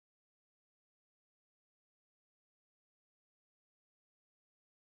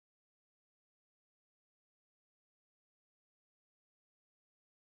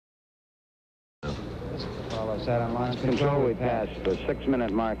minutes. Apollo Saturn launch Control, we passed the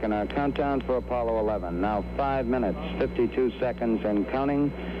 6-minute mark in our countdown for Apollo 11. Now 5 minutes, 52 seconds and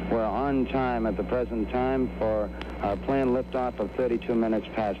counting. We're on time at the present time for our planned liftoff of 32 minutes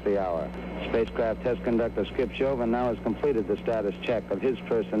past the hour. Spacecraft test conductor Skip Chauvin now has completed the status check of his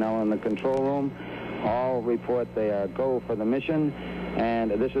personnel in the control room. All report they are go for the mission,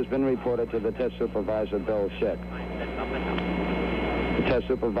 and this has been reported to the test supervisor, Bill Schick. The test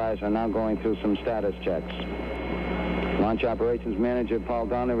supervisor now going through some status checks. Launch operations manager Paul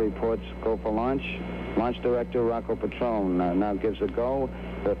Donnelly reports go for launch. Launch director Rocco Petrone now gives a go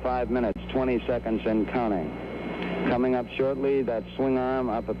for 5 minutes, 20 seconds and counting. Coming up shortly, that swing arm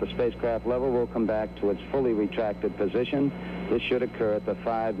up at the spacecraft level will come back to its fully retracted position. This should occur at the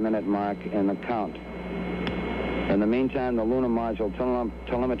 5-minute mark in the count. In the meantime, the lunar module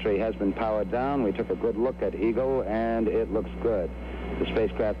telemetry has been powered down. We took a good look at Eagle, and it looks good. The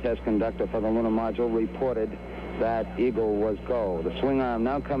spacecraft test conductor for the lunar module reported that Eagle was go. The swing arm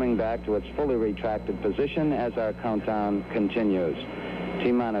now coming back to its fully retracted position as our countdown continues.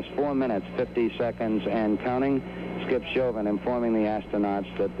 T-minus 4 minutes, 50 seconds and counting. Skip Chauvin informing the astronauts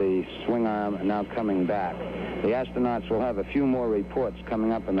that the swing arm now coming back. The astronauts will have a few more reports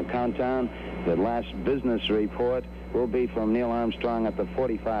coming up in the countdown. The last business report will be from Neil Armstrong at the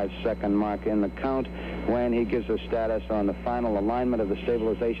 45-second mark in the count when he gives a status on the final alignment of the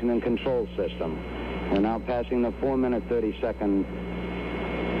stabilization and control system. We're now passing the 4-minute, 30-second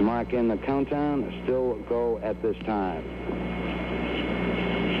mark in the countdown. Still go at this time.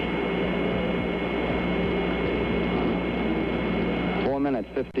 4 minutes,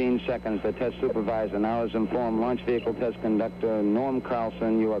 15 seconds. The test supervisor now has informed launch vehicle test conductor Norm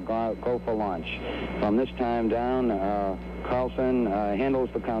Carlson you are go for launch. From this time down, Carlson handles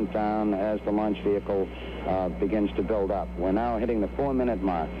the countdown as the launch vehicle begins to build up. We're now hitting the 4-minute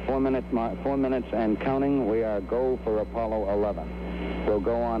mark. 4 minutes and counting. We are go for Apollo 11. We'll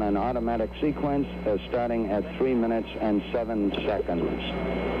go on an automatic sequence starting at 3 minutes and 7 seconds.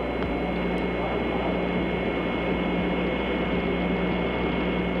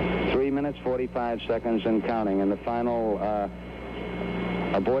 3 minutes, 45 seconds and counting. And the final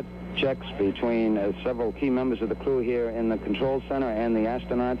abort checks between several key members of the crew here in the control center and the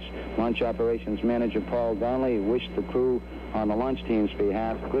astronauts. Launch operations manager Paul Donnelly wished the crew on the launch team's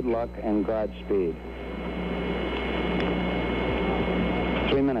behalf good luck and Godspeed.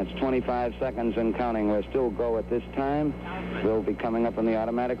 3 minutes, 25 seconds and counting. We're still go at this time. We'll be coming up in the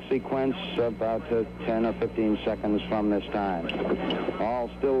automatic sequence about 10 or 15 seconds from this time. All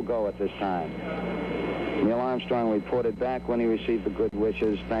still go at this time. Neil Armstrong reported back when he received the good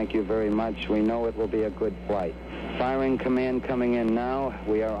wishes. Thank you very much. We know it will be a good flight. Firing command coming in now.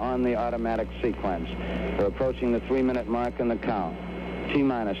 We are on the automatic sequence. We're approaching the 3-minute mark in the count.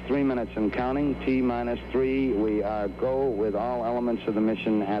 T-minus 3 minutes and counting. T-minus 3. We are go with all elements of the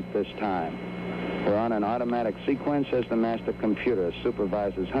mission at this time. We're on an automatic sequence as the master computer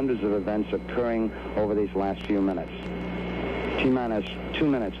supervises hundreds of events occurring over these last few minutes. T-minus 2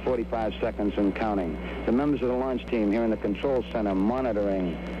 minutes, 45 seconds and counting. The members of the launch team here in the control center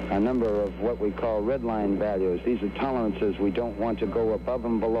monitoring a number of what we call red line values. These are tolerances we don't want to go above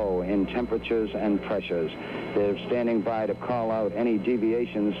and below in temperatures and pressures. They're standing by to call out any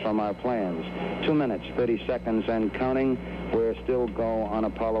deviations from our plans. 2 minutes, 30 seconds and counting. We're still go on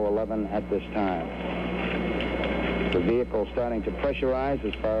Apollo 11 at this time. The vehicle starting to pressurize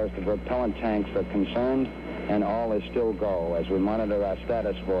as far as the propellant tanks are concerned, and all is still go as we monitor our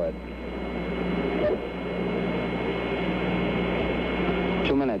status for it.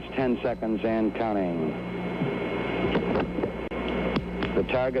 2 minutes, 10 seconds and counting. The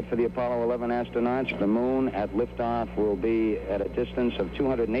target for the Apollo 11 astronauts, the moon at liftoff, will be at a distance of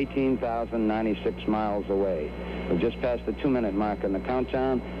 218,096 miles away. We've just passed the 2-minute mark in the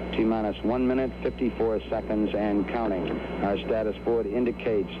countdown. T-minus 1 minute, 54 seconds and counting. Our status board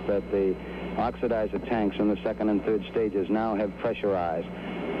indicates that the oxidizer tanks in the second and third stages now have pressurized.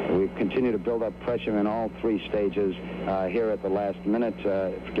 We continue to build up pressure in all 3 stages here at the last minute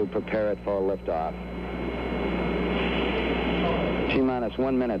to prepare it for liftoff. T-minus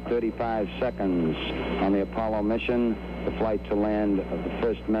 1 minute, 35 seconds on the Apollo mission, the flight to land of the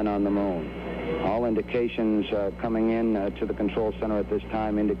first men on the moon. All indications coming in to the control center at this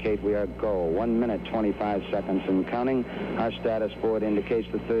time indicate we are go. 1 minute, 25 seconds and counting. Our status board indicates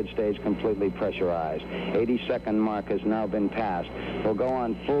the third stage completely pressurized. 80-second mark has now been passed. We'll go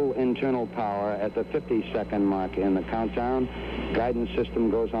on full internal power at the 50-second mark in the countdown. Guidance system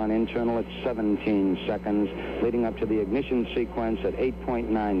goes on internal at 17 seconds, leading up to the ignition sequence at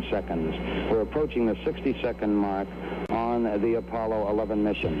 8.9 seconds. We're approaching the 60-second mark on the Apollo 11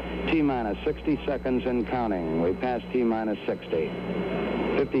 mission. T-minus 6 60 seconds and counting. We passed T-minus 60.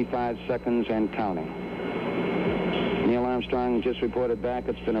 55 seconds and counting. Neil Armstrong just reported back.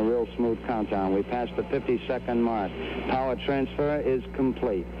 It's been a real smooth countdown. We passed the 50-second mark. Power transfer is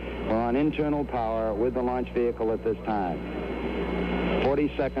complete. We're on internal power with the launch vehicle at this time.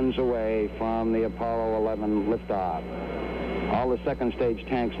 40 seconds away from the Apollo 11 liftoff. All the second stage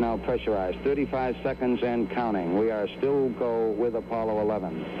tanks now pressurized. 35 seconds and counting. We are still go with Apollo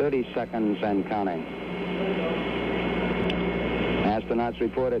 11. 30 seconds and counting. Astronauts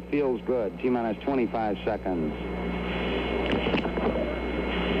report it feels good. T-minus 25 seconds.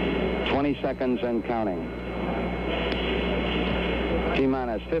 20 seconds and counting.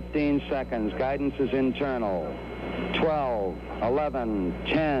 T-minus 15 seconds. Guidance is internal. 12, 11,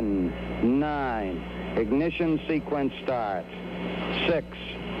 10, 9. Ignition sequence starts. 6,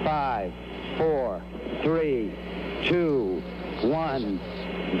 5, 4, 3, 2, 1,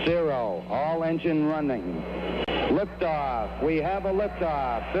 0. All engine running. Liftoff. We have a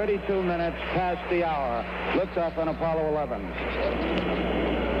liftoff. 32 minutes past the hour. Liftoff on Apollo 11.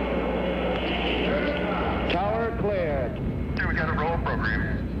 Tower cleared. We got a roll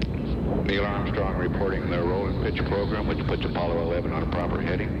program. Neil Armstrong reporting the roll and pitch program, which puts Apollo 11 on a proper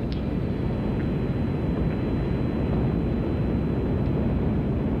heading.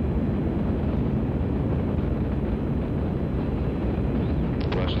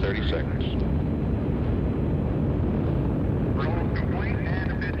 Plus 30 seconds. Roll complete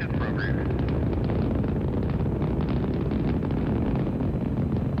and pitch is program.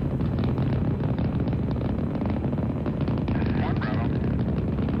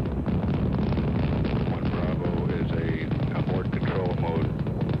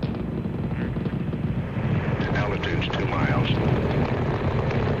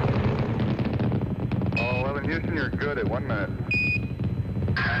 Houston, you're good at 1 minute.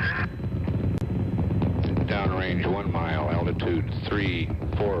 Downrange 1 mile, altitude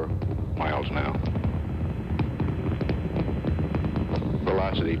 4 miles now.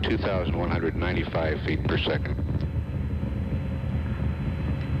 Velocity 2,195 feet per second.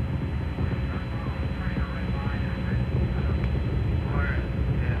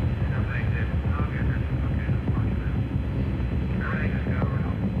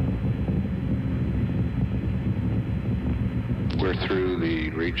 We're through the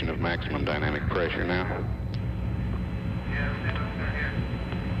region of maximum dynamic pressure now.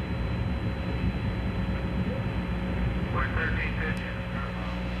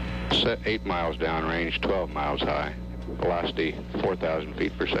 Set 8 miles downrange, 12 miles high. Velocity 4,000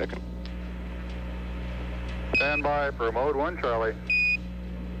 feet per second. Stand by for mode 1, Charlie.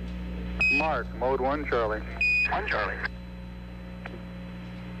 Mark, mode 1, Charlie. 1, Charlie.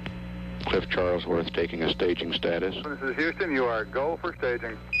 Cliff Charlesworth taking a staging status. This is Houston. You are go for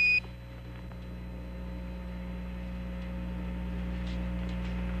staging.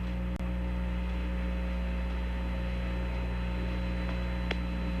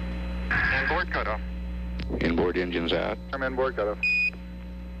 Inboard cutoff. Inboard engines out. I'm inboard cutoff.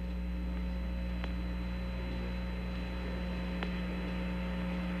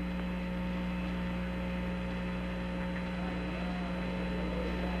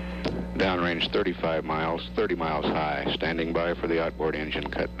 Downrange 35 miles, 30 miles high. Standing by for the outboard engine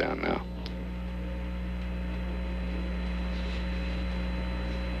cut down now.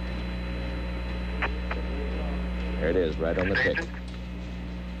 There it is, right on the tick.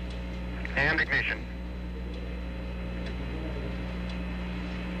 And ignition.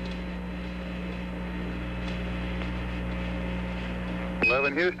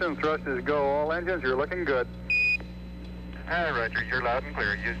 Houston, thrust is go. All engines, you're looking good. Hi, Roger. You're loud and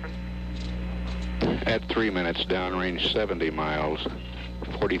clear, Houston. At 3 minutes, downrange 70 miles,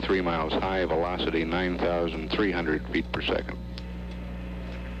 43 miles high, velocity 9,300 feet per second.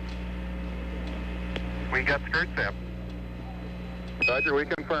 We got skirt step. Roger, we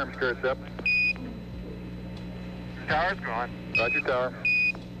confirm skirt step. Tower's gone. Roger, tower.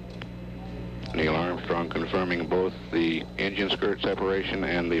 Neil Armstrong confirming both the engine skirt separation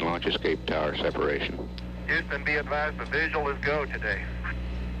and the launch escape tower separation. Houston, be advised the visual is go today.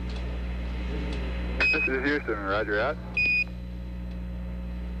 This is Houston. Roger, out.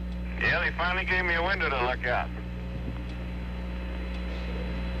 Yeah, they finally gave me a window to look out.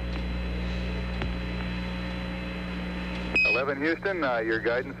 Houston, your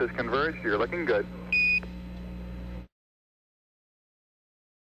guidance is converged. You're looking good.